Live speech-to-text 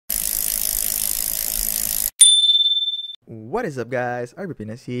What is up guys? RB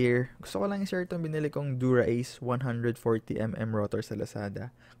Pinas here. Gusto ko lang i-share itong binili kong Dura-ace 140mm rotor sa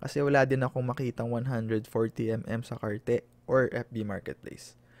Lazada. Kasi wala din akong makitang 140mm sa Karte or FB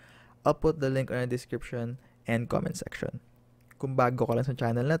Marketplace. I'll put the link on the description and comment section. Kung bago ka lang sa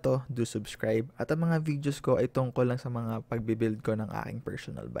channel na to, do subscribe. At ang mga videos ko ay tungkol lang sa mga pagbibuild ko ng aking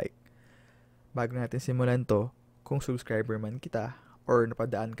personal bike. Bago natin simulan to, kung subscriber man kita, or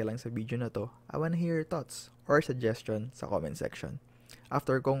napadaan ka lang sa video na to, I wanna hear your thoughts or suggestion sa comment section.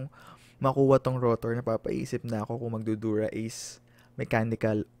 After kong makuha tong rotor, napapaisip na ako kung magdudura-ace,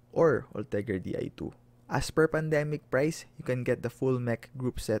 mechanical, or Ultegra Di2. As per pandemic price, you can get the full mech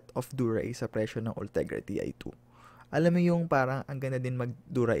group set of Dura-ace sa presyo ng Ultegra Di2. Alam mo yung parang ang ganda din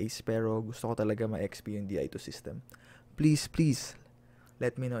mag-Dura-ace pero gusto ko talaga ma-XP yung Di2 system. Please,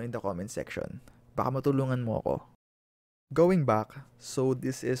 let me know in the comment section. Baka matulungan mo ako. Going back, so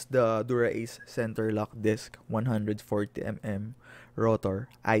this is the Dura-ace center lock disc 140mm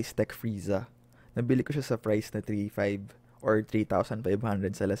rotor Ice Tech Frieza. Nabili ko siya sa price na 3,500 or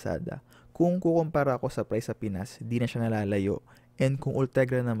 3,500 sa Lazada. Kung kukumpara ko sa price sa Pinas, di na siya nalalayo. And kung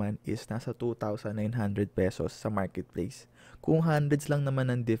Ultegra naman is nasa 2,900 pesos sa marketplace. Kung hundreds lang naman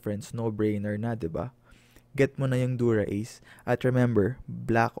ang difference, no-brainer na, 'di ba? Get mo na yung Dura-ace. At remember,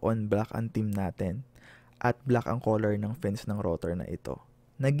 black on black ang team natin. At black ang color ng fence ng rotor na ito.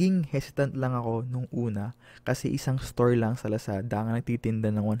 Naging hesitant lang ako nung una kasi isang store lang sa Lazada ang nagtitinda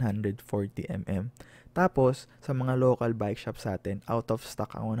ng 140mm. Tapos, sa mga local bike shop sa atin, out of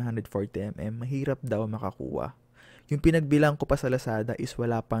stock ang 140mm, mahirap daw makakuha. Yung pinagbilang ko pa sa Lazada is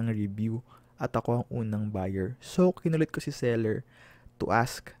wala pang review at ako ang unang buyer. So, kinulit ko si seller to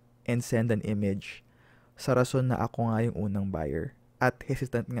ask and send an image sa rason na ako nga yung unang buyer. At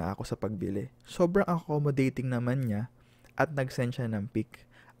hesitant nga ako sa pagbili. Sobrang accommodating naman niya at nag-send siya ng pic.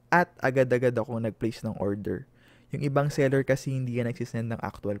 At agad-agad ako nag-place ng order. Yung ibang seller kasi hindi yan nagsisend ng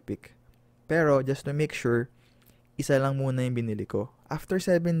actual pic. Pero just to make sure, isa lang muna yung binili ko. After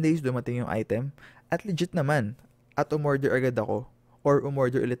 7 days dumating yung item at legit naman. At umorder agad ako or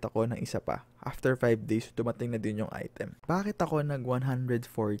umorder ulit ako ng isa pa. After 5 days, dumating na din yung item. Bakit ako nag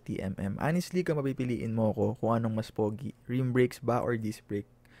 140mm? Honestly, kung mapipiliin mo ako kung anong mas pogi, rim brakes ba or disc brake?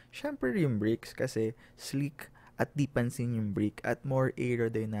 Syempre rim brakes kasi sleek at di pansin yung brake at more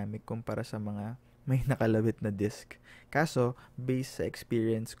aerodynamic kumpara sa mga may nakalawit na disc. Kaso, based sa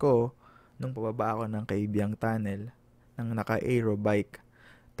experience ko, nung pababa ako ng Kaibiyang Tunnel, ng naka-aero bike,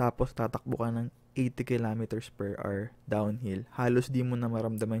 tapos tatakbo ka ng 80 kilometers per hour downhill, halos di mo na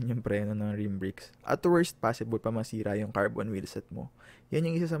maramdaman yung preno ng rim brakes. At the worst possible pa masira yung carbon wheelset mo. Yan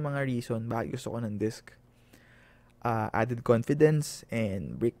yung isa sa mga reason bakit gusto ko ng disc. Added confidence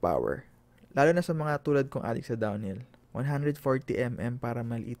and brake power. Lalo na sa mga tulad kong addict sa downhill. 140mm para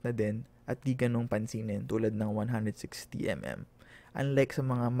maliit na din at di ganong pansinin tulad ng 160mm. Unlike sa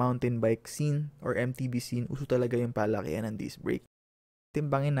mga mountain bike scene or MTB scene, uso talaga yung palakihan ng disc brake.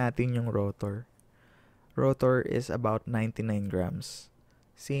 Timbangin natin yung rotor. Rotor is about 99 grams.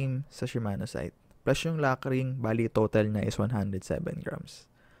 Same sa Shimano site. Plus yung lock ring, bali total na is 107 grams.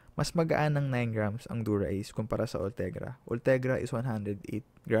 Mas magaan ng 9 grams ang Dura-ace kumpara sa Ultegra. Ultegra is 108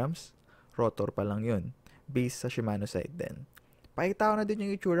 grams. Rotor pa lang yun. Based sa Shimano site din. Pakita ko na din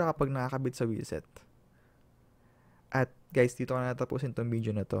yung itsura kapag nakakabit sa wheelset. At guys, dito ko na natapusin tong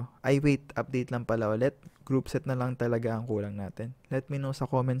video na to. Ay wait, update lang pala ulit. Group set na lang talaga ang kulang natin. Let me know sa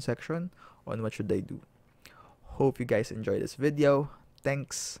comment section on what should I do. Hope you guys enjoyed this video.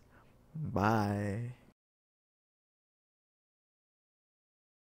 Thanks. Bye.